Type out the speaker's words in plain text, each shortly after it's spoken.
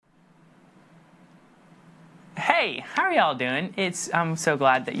Hey, how are y'all doing? I'm so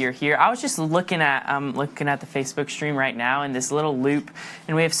glad that you're here. I was just looking at the Facebook stream right now in this little loop,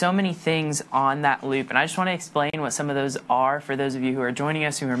 and we have so many things on that loop, and I just want to explain what some of those are for those of you who are joining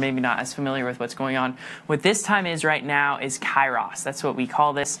us who are maybe not as familiar with what's going on. What this time is right now is kairos. That's what we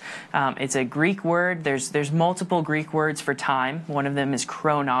call this. It's a Greek word. There's multiple Greek words for time. One of them is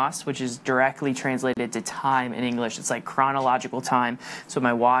chronos, which is directly translated to time in English. It's like chronological time. So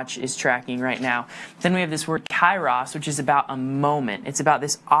my watch is tracking right now. Then we have this word kairos, which is about a moment. It's about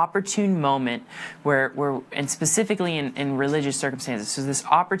this opportune moment where and specifically in religious circumstances. So this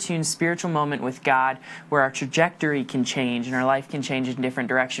opportune spiritual moment with God where our trajectory can change and our life can change in a different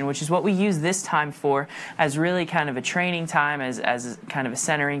direction, which is what we use this time for as really kind of a training time, as kind of a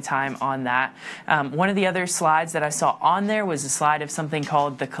centering time on that. One of the other slides that I saw on there was a slide of something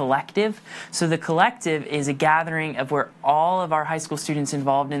called the Collective. So the Collective is a gathering of where all of our high school students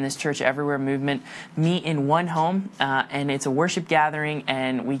involved in this Church Everywhere movement meet in one home, and it's a worship gathering,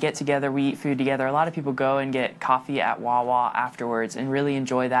 and we get together, we eat food together. A lot of people go and get coffee at Wawa afterwards and really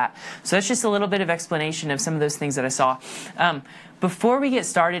enjoy that. So that's just a little bit of explanation of some of those things that I saw. Before we get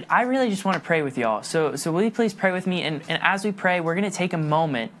started, I really just want to pray with y'all. So will you please pray with me? And as we pray, we're going to take a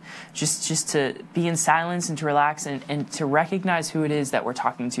moment just to be in silence and to relax and to recognize who it is that we're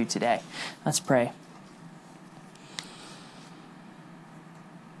talking to today. Let's pray.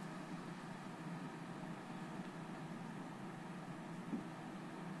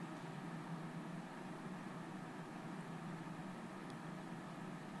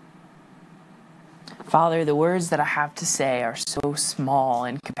 Father, the words that I have to say are so small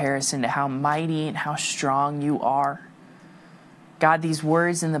in comparison to how mighty and how strong you are. God, these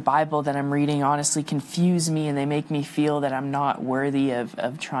words in the Bible that I'm reading honestly confuse me, and they make me feel that I'm not worthy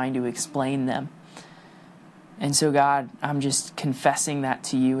of trying to explain them. And so, God, I'm just confessing that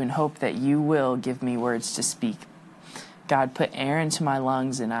to you and hope that you will give me words to speak. God, put air into my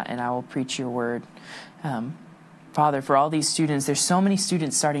lungs, and I will preach your word. Father, for all these students, there's so many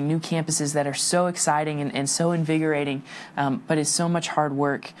students starting new campuses that are so exciting and so invigorating, but it's so much hard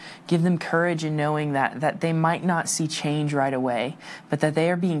work. Give them courage in knowing that they might not see change right away, but that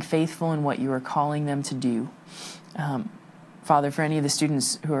they are being faithful in what you are calling them to do. Father, for any of the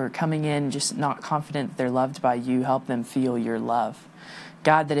students who are coming in just not confident that they're loved by you, help them feel your love.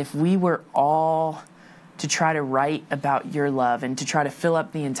 God, that if we were all to try to write about your love and to try to fill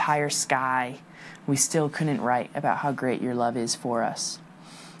up the entire sky, we still couldn't write about how great your love is for us.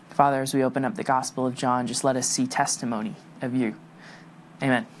 Father, as we open up the Gospel of John, just let us see testimony of you.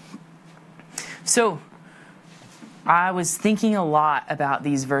 Amen. So, I was thinking a lot about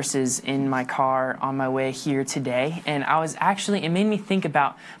these verses in my car on my way here today, and it made me think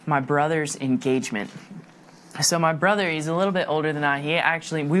about my brother's engagement. So my brother, he's a little bit older than I.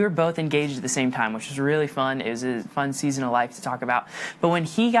 We were both engaged at the same time, which was really fun. It was a fun season of life to talk about. But when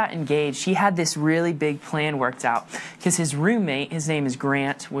he got engaged, he had this really big plan worked out because his roommate, his name is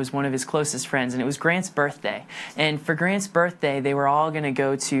Grant, was one of his closest friends, and it was Grant's birthday. And for Grant's birthday, they were all going to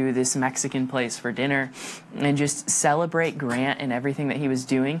go to this Mexican place for dinner and just celebrate Grant and everything that he was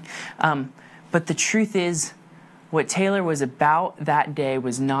doing. But the truth is, what Taylor was about that day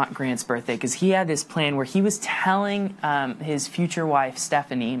was not Grant's birthday, because he had this plan where he was telling his future wife,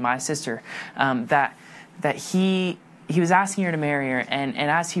 Stephanie, my sister, that he was asking her to marry her, and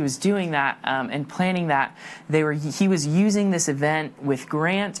as he was doing that and planning that, he was using this event with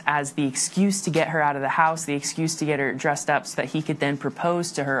Grant as the excuse to get her out of the house, the excuse to get her dressed up so that he could then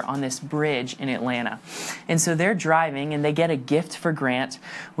propose to her on this bridge in Atlanta. And so they're driving, and they get a gift for Grant,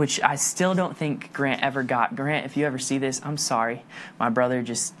 which I still don't think Grant ever got. Grant, if you ever see this, I'm sorry. My brother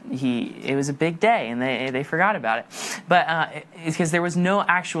it was a big day, and they forgot about it. But it's because there was no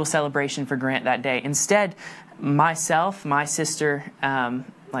actual celebration for Grant that day. Instead, myself, my sister,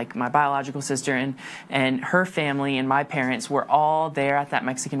 like my biological sister, and her family and my parents were all there at that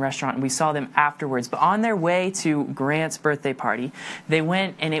Mexican restaurant, and we saw them afterwards. But on their way to Grant's birthday party, they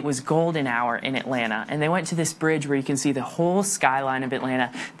went, and it was golden hour in Atlanta, and they went to this bridge where you can see the whole skyline of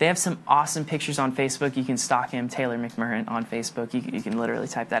Atlanta. They have some awesome pictures on Facebook. You can stalk him, Taylor McMurran, on Facebook. You can literally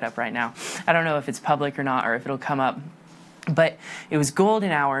type that up right now. I don't know if it's public or not, or if it'll come up, but it was golden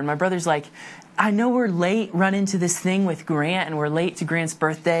hour, and my brother's like, I know we're late running to this thing with Grant, and we're late to Grant's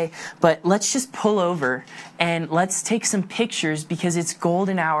birthday, but let's just pull over and let's take some pictures because it's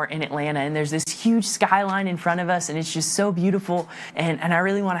golden hour in Atlanta, and there's this huge skyline in front of us, and it's just so beautiful, and I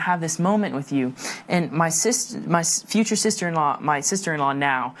really want to have this moment with you. And my future sister-in-law, my sister-in-law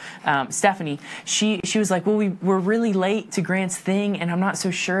now, Stephanie, she was like, well, we're really late to Grant's thing, and I'm not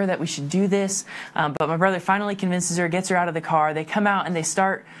so sure that we should do this, but my brother finally convinces her, gets her out of the car. They come out, and they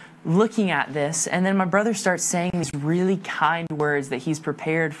start looking at this, and then my brother starts saying these really kind words that he's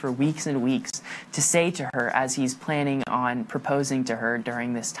prepared for weeks and weeks to say to her as he's planning on proposing to her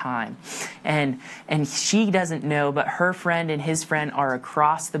during this time. And she doesn't know, but her friend and his friend are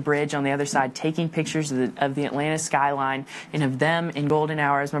across the bridge on the other side taking pictures of the Atlanta skyline and of them in golden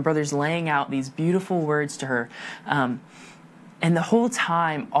hours. My brother's laying out these beautiful words to her. And the whole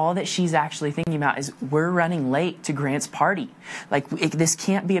time, all that she's actually thinking about is, we're running late to Grant's party. Like, this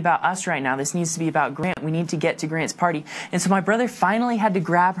can't be about us right now. This needs to be about Grant. We need to get to Grant's party. And so my brother finally had to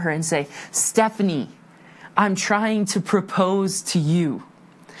grab her and say, Stephanie, I'm trying to propose to you.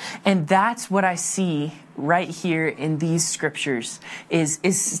 And that's what I see right here in these scriptures is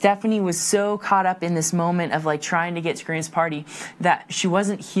Stephanie was so caught up in this moment of like trying to get to Grant's party that she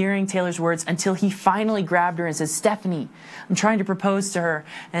wasn't hearing Taylor's words until he finally grabbed her and said, Stephanie, I'm trying to propose to her.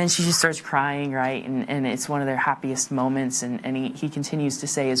 And then she just starts crying, right? And it's one of their happiest moments. And he continues to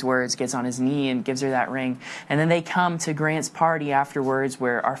say his words, gets on his knee and gives her that ring. And then they come to Grant's party afterwards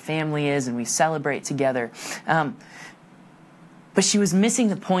where our family is and we celebrate together. But she was missing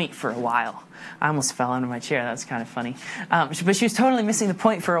the point for a while. I almost fell out of my chair. That was kind of funny. But she was totally missing the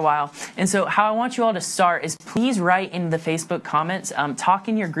point for a while. And so how I want you all to start is please write in the Facebook comments, talk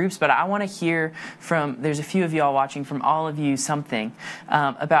in your groups, but I want to hear from, there's a few of you all watching, from all of you something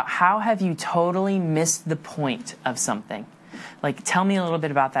about how have you totally missed the point of something. Like, tell me a little bit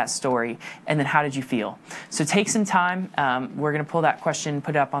about that story, and then how did you feel? So take some time. We're going to pull that question,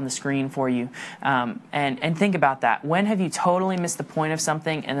 put it up on the screen for you, and think about that. When have you totally missed the point of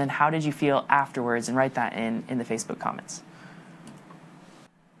something, and then how did you feel afterwards? And write that in the Facebook comments.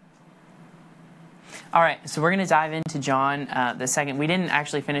 All right, so we're going to dive into John the second. We didn't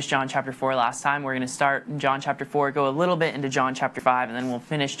actually finish John chapter 4 last time. We're going to start in John chapter 4, go a little bit into John chapter 5, and then we'll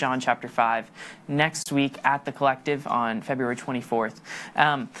finish John chapter 5 next week at the Collective on February 24th.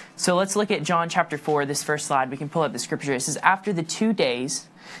 So let's look at John chapter 4, this first slide. We can pull up the scripture. It says, after the 2 days,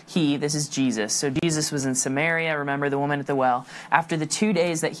 this is Jesus. So Jesus was in Samaria. Remember the woman at the well. After the 2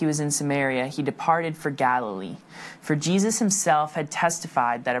 days that he was in Samaria, he departed for Galilee. For Jesus himself had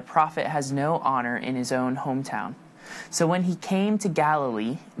testified that a prophet has no honor in his own hometown. So when he came to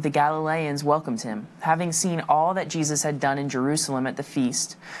Galilee, the Galileans welcomed him, having seen all that Jesus had done in Jerusalem at the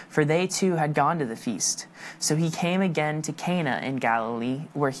feast, for they too had gone to the feast. So he came again to Cana in Galilee,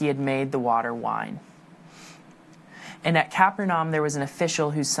 where he had made the water wine. And at Capernaum there was an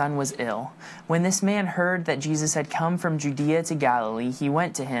official whose son was ill. When this man heard that Jesus had come from Judea to Galilee, he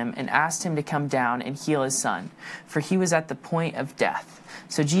went to him and asked him to come down and heal his son, for he was at the point of death.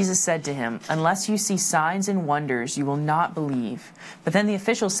 So Jesus said to him, unless you see signs and wonders, you will not believe. But then the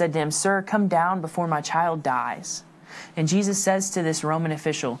official said to him, Sir, come down before my child dies. And Jesus says to this Roman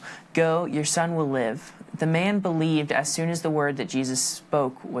official, Go, your son will live. The man believed as soon as the word that Jesus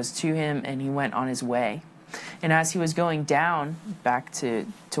spoke was to him, and he went on his way. And as he was going down back to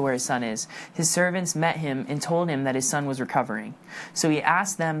where his son is, his servants met him and told him that his son was recovering. So he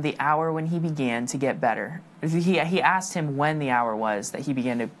asked them the hour when he began to get better. He asked him when the hour was that he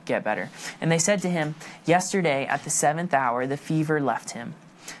began to get better. And they said to him, Yesterday at the 7th hour the fever left him.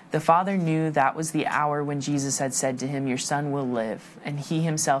 The father knew that was the hour when Jesus had said to him, Your son will live. And he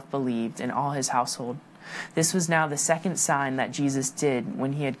himself believed, and all his household. This was now the second sign that Jesus did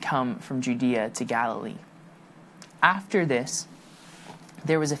when he had come from Judea to Galilee. After this,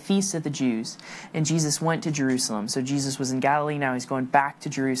 there was a feast of the Jews, and Jesus went to Jerusalem. So Jesus was in Galilee, now he's going back to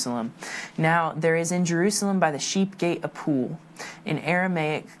Jerusalem. Now there is in Jerusalem by the sheep gate a pool, in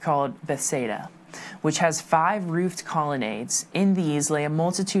Aramaic called Bethsaida, which has 5 roofed colonnades. In these lay a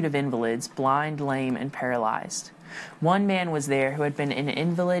multitude of invalids, blind, lame, and paralyzed. One man was there who had been an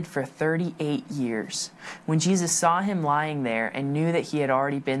invalid for 38 years. When Jesus saw him lying there and knew that he had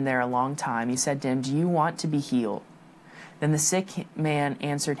already been there a long time, he said to him, Do you want to be healed? Then the sick man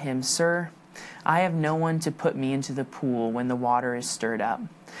answered him, Sir, I have no one to put me into the pool when the water is stirred up.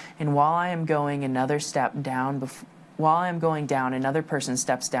 And while I am going down, another person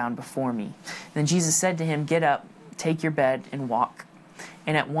steps down before me. Then Jesus said to him, Get up, take your bed, and walk.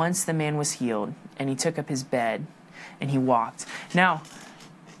 And at once the man was healed, and he took up his bed, and he walked. Now,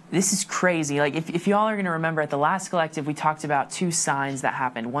 this is crazy. Like, if y'all are going to remember, at the last Collective, we talked about 2 signs that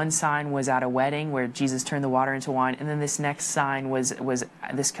happened. One sign was at a wedding where Jesus turned the water into wine, and then this next sign was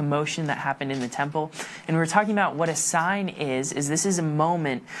this commotion that happened in the temple. And we were talking about what a sign is this is a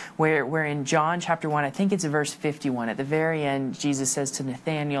moment where in John chapter 1, I think it's verse 51, at the very end, Jesus says to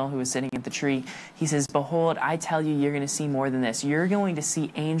Nathanael, who was sitting at the tree, he says, Behold, I tell you, you're going to see more than this. You're going to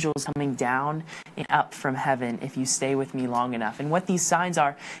see angels coming down and up from heaven if you stay with me long enough. And what these signs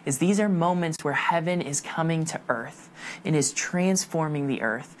are is these are moments where heaven is coming to earth and is transforming the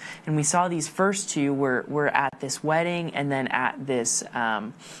earth. And we saw these first two were at this wedding and then at this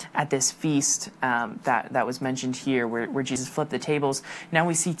feast that was mentioned here where Jesus flipped the tables. Now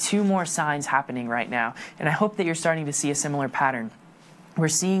we see two more signs happening right now. And I hope that you're starting to see a similar pattern. We're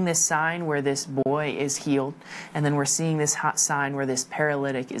seeing this sign where this boy is healed, and then we're seeing this sign where this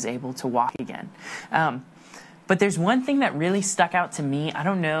paralytic is able to walk again. But there's one thing that really stuck out to me. I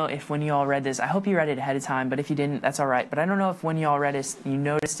don't know if when you all read this, I hope you read it ahead of time, but if you didn't, that's all right. But I don't know if when you all read it, you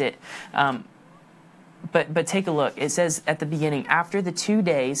noticed it. But take a look. It says at the beginning, after the 2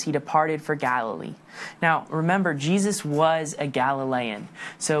 days, he departed for Galilee. Now, remember, Jesus was a Galilean.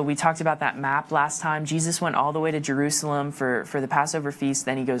 So we talked about that map last time. Jesus went all the way to Jerusalem for the Passover feast.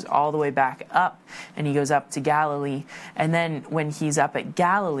 Then he goes all the way back up, and he goes up to Galilee. And then when he's up at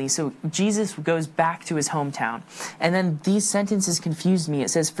Galilee, so Jesus goes back to his hometown. And then these sentences confused me. It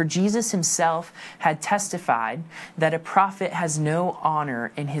says, for Jesus himself had testified that a prophet has no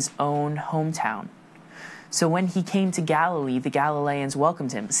honor in his own hometown. So when he came to Galilee, the Galileans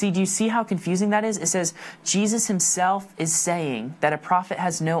welcomed him. See, do you see how confusing that is? It says Jesus himself is saying that a prophet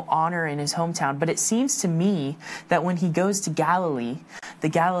has no honor in his hometown. But it seems to me that when he goes to Galilee, the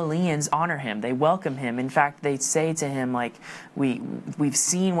Galileans honor him. They welcome him. In fact, they say to him, like, we've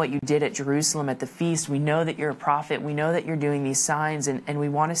seen what you did at Jerusalem at the feast. We know that you're a prophet. We know that you're doing these signs, and we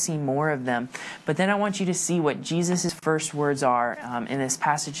want to see more of them. But then I want you to see what Jesus' first words are in this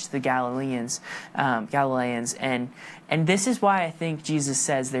passage to the Galileans. And this is why I think Jesus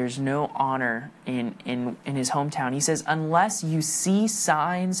says there's no honor in his hometown. He says, unless you see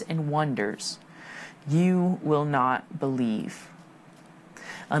signs and wonders, you will not believe.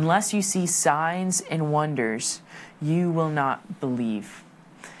 Unless you see signs and wonders, you will not believe.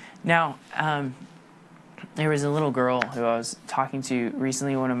 Now, there was a little girl who I was talking to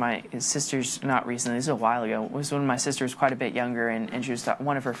recently. One of my sisters, not recently, this was a while ago, was one of my sisters quite a bit younger, and she was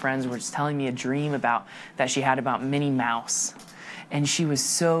one of her friends was telling me a dream that she had about Minnie Mouse. And she was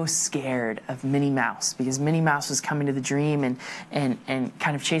so scared of Minnie Mouse because Minnie Mouse was coming to the dream and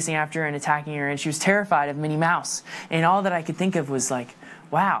kind of chasing after her and attacking her, and she was terrified of Minnie Mouse. And all that I could think of was like,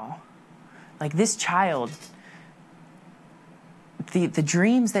 wow, like this child, the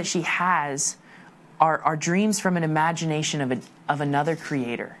dreams that she has are dreams from an imagination of another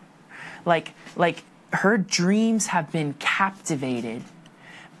creator. Like her dreams have been captivated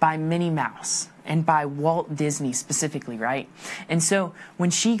by Minnie Mouse and by Walt Disney specifically, right? And so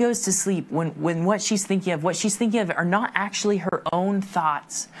when she goes to sleep, when what she's thinking of are not actually her own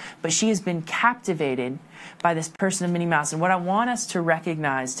thoughts, but she has been captivated by this person of Minnie Mouse. And what I want us to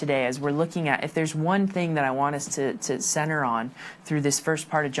recognize today as we're looking at, if there's one thing that I want us to center on through this first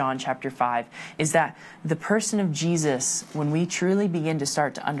part of John chapter 5, is that the person of Jesus, when we truly begin to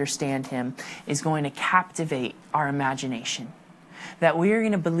start to understand him, is going to captivate our imagination. That we are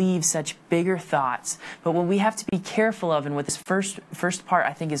going to believe such bigger thoughts. But what we have to be careful of, and what this first part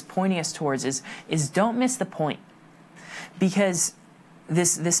I think is pointing us towards, is don't miss the point. Because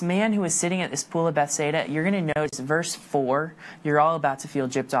this man who is sitting at this pool of Bethsaida, you're going to notice verse 4. You're all about to feel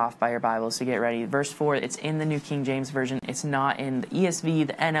gypped off by your Bibles, so get ready. Verse 4, it's in the New King James Version. It's not in the ESV,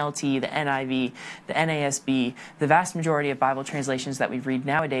 the NLT, the NIV, the NASB. The vast majority of Bible translations that we read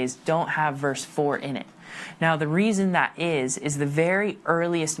nowadays don't have verse 4 in it. Now, the reason that is the very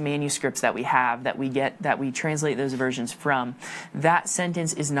earliest manuscripts that we have, that we translate those versions from, that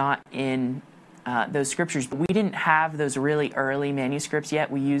sentence is not in those scriptures. But we didn't have those really early manuscripts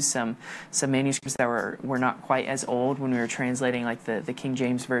yet. We used some manuscripts that were not quite as old when we were translating, like the King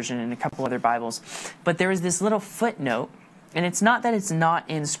James Version and a couple other Bibles. But there was this little footnote. And it's not that it's not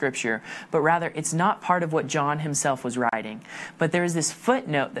in Scripture, but rather it's not part of what John himself was writing. But there is this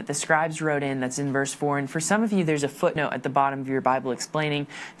footnote that the scribes wrote in that's in verse 4. And for some of you, there's a footnote at the bottom of your Bible explaining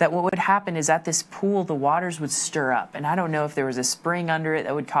that what would happen is at this pool, the waters would stir up. And I don't know if there was a spring under it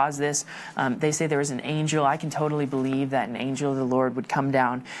that would cause this. They say there was an angel. I can totally believe that an angel of the Lord would come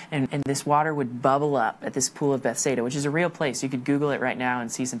down and this water would bubble up at this pool of Bethsaida, which is a real place. You could Google it right now and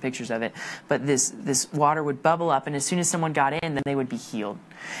see some pictures of it. But this water would bubble up, and as soon as someone got in, then they would be healed.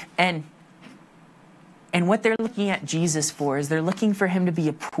 And what they're looking at Jesus for is they're looking for him to be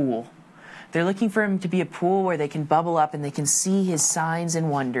a pool. They're looking for him to be a pool where they can bubble up and they can see his signs and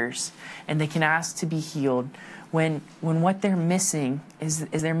wonders, and they can ask to be healed when what they're missing is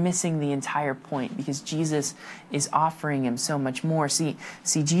they're missing the entire point, because Jesus is offering him so much more. See,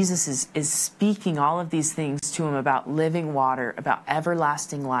 Jesus is speaking all of these things to him about living water, about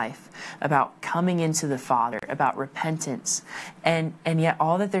everlasting life, about coming into the Father, about repentance. And yet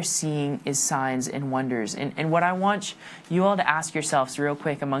all that they're seeing is signs and wonders. And what I want you all to ask yourselves real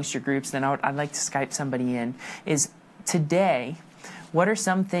quick amongst your groups, then I'd like to Skype somebody in, is today, what are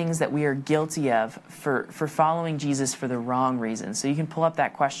some things that we are guilty of for following Jesus for the wrong reasons? So you can pull up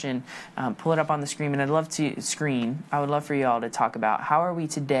that question, pull it up on the screen, and I would love for you all to talk about how are we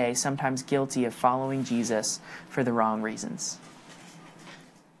today sometimes guilty of following Jesus for the wrong reasons?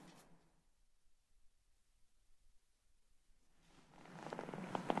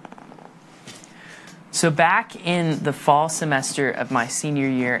 So back in the fall semester of my senior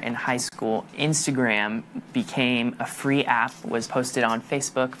year in high school, Instagram became a free app, was posted on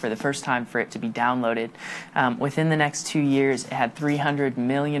Facebook for the first time for it to be downloaded. Within the next 2 years, it had 300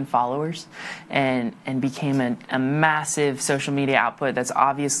 million followers and became a massive social media output that's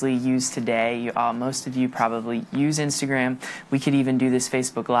obviously used today. Most of you probably use Instagram. We could even do this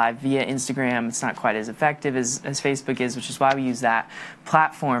Facebook Live via Instagram. It's not quite as effective as Facebook is, which is why we use that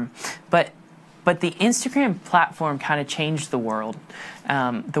platform. But the Instagram platform kind of changed the world.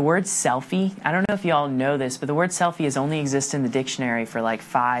 The word selfie, I don't know if you all know this, but the word selfie has only existed in the dictionary for like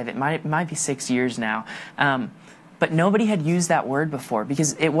 5, it might be 6 years now. But nobody had used that word before,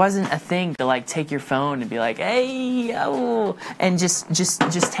 because it wasn't a thing to like take your phone and be like, hey, oh, and just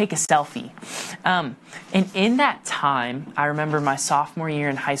take a selfie. And in that time, I remember my sophomore year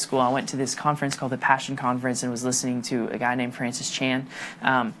in high school, I went to this conference called the Passion Conference and was listening to a guy named Francis Chan.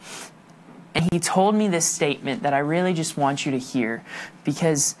 And he told me this statement that I really just want you to hear,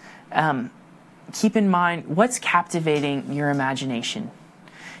 because keep in mind, what's captivating your imagination?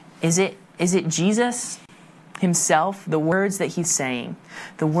 Is it Jesus himself, the words that he's saying,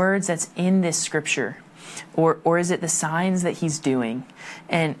 the words that's in this scripture? Or is it the signs that he's doing?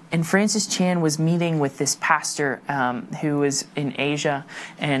 And Francis Chan was meeting with this pastor who was in Asia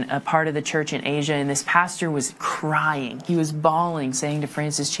and a part of the church in Asia. And this pastor was crying. He was bawling, saying to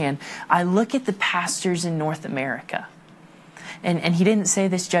Francis Chan, I look at the pastors in North America. And he didn't say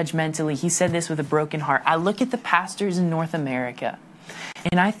this judgmentally. He said this with a broken heart. I look at the pastors in North America,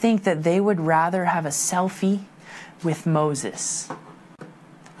 and I think that they would rather have a selfie with Moses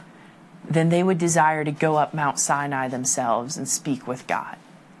than they would desire to go up Mount Sinai themselves and speak with God.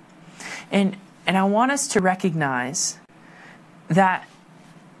 And I want us to recognize that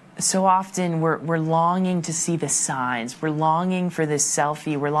so often we're longing to see the signs. We're longing for this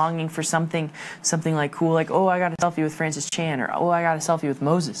selfie. We're longing for something like cool, like, oh, I got a selfie with Francis Chan, or oh, I got a selfie with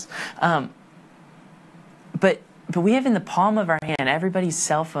Moses. But we have in the palm of our hand, everybody's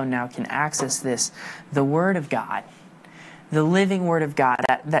cell phone now can access this, the Word of God. The living Word of God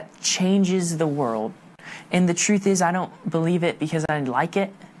that changes the world. And the truth is, I don't believe it because I like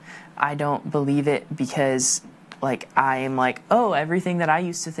it. I don't believe it because I am like, oh, everything that I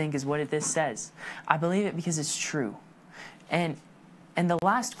used to think is what this says. I believe it because it's true. And the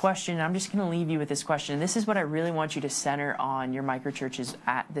last question, I'm just going to leave you with this question. This is what I really want you to center on your microchurches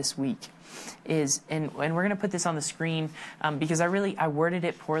at this week. And we're going to put this on the screen because I worded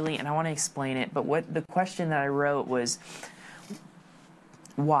it poorly and I want to explain it. But what the question that I wrote was,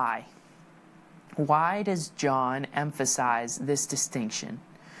 why? Why does John emphasize this distinction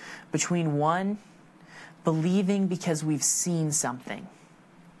between, one, believing because we've seen something?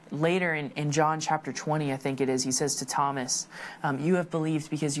 Later in John chapter 20, I think it is, he says to Thomas, you have believed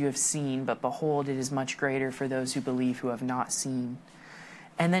because you have seen, but behold, it is much greater for those who believe who have not seen.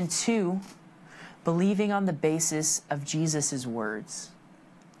 And then 2, believing on the basis of Jesus' words.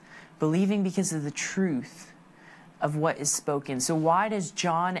 Believing because of the truth of what is spoken. So why does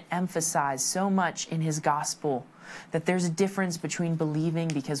John emphasize so much in his gospel that there's a difference between believing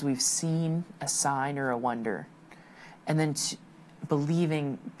because we've seen a sign or a wonder, and then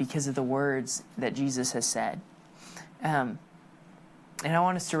believing because of the words that Jesus has said? And I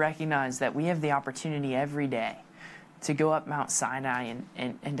want us to recognize that we have the opportunity every day to go up Mount Sinai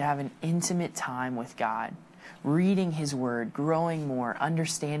and to have an intimate time with God, reading his word, growing more,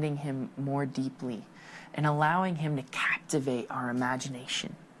 understanding him more deeply, and allowing him to captivate our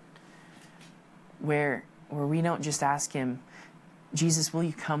imagination. Where we don't just ask him, Jesus, will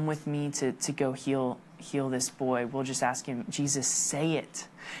you come with me to go heal this boy? We'll just ask him, Jesus, say it.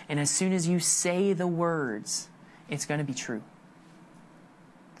 And as soon as you say the words, it's going to be true.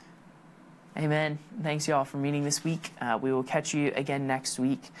 Amen. Thanks, y'all, for meeting this week. We will catch you again next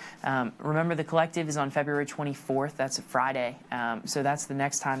week. Remember, the collective is on February 24th. That's a Friday. So that's the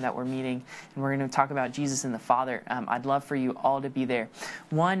next time that we're meeting, and we're going to talk about Jesus and the Father. I'd love for you all to be there.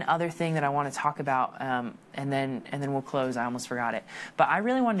 One other thing that I want to talk about, and then we'll close. I almost forgot it. But I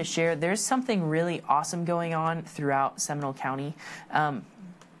really wanted to share, there's something really awesome going on throughout Seminole County.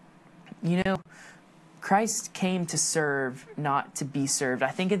 Christ came to serve, not to be served. I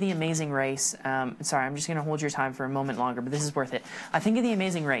think of The Amazing Race. Sorry, I'm just going to hold your time for a moment longer, but this is worth it. I think of The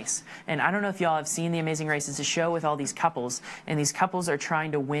Amazing Race, and I don't know if y'all have seen The Amazing Race. It's a show with all these couples, and these couples are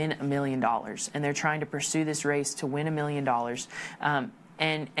trying to win $1 million, and they're trying to pursue this race to win $1 million.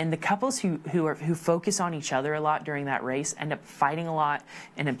 And the couples who focus on each other a lot during that race end up fighting a lot,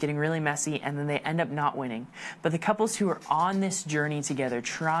 end up getting really messy, and then they end up not winning. But the couples who are on this journey together,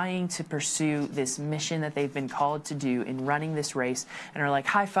 trying to pursue this mission that they've been called to do in running this race, and are like,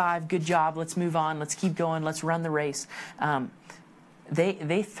 high five, good job, let's move on, let's keep going, let's run the race.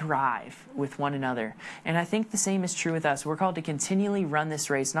 They thrive with one another. And I think the same is true with us. We're called to continually run this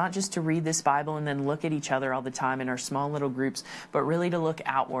race, not just to read this Bible and then look at each other all the time in our small little groups, but really to look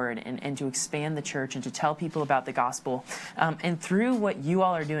outward and to expand the church and to tell people about the gospel. And through what you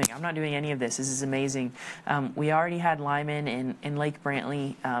all are doing, I'm not doing any of this. This is amazing. We already had Lyman and Lake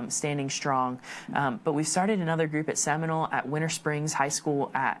Brantley standing strong. But we've started another group at Seminole, at Winter Springs High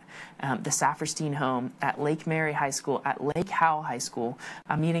School, at the Saferstein Home, at Lake Mary High School, at Lake Howell High School.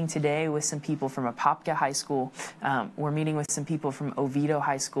 I'm meeting today with some people from Apopka High School. We're meeting with some people from Oviedo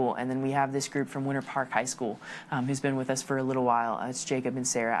High School, and then we have this group from Winter Park High School who's been with us for a little while. It's Jacob and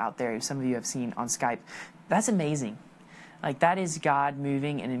Sarah out there, who some of you have seen on Skype. That's amazing. Like, that is God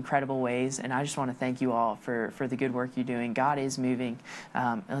moving in incredible ways, and I just want to thank you all for the good work you're doing. God is moving,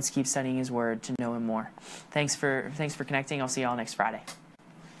 and let's keep studying His Word to know Him more. Thanks for connecting. I'll see you all next Friday.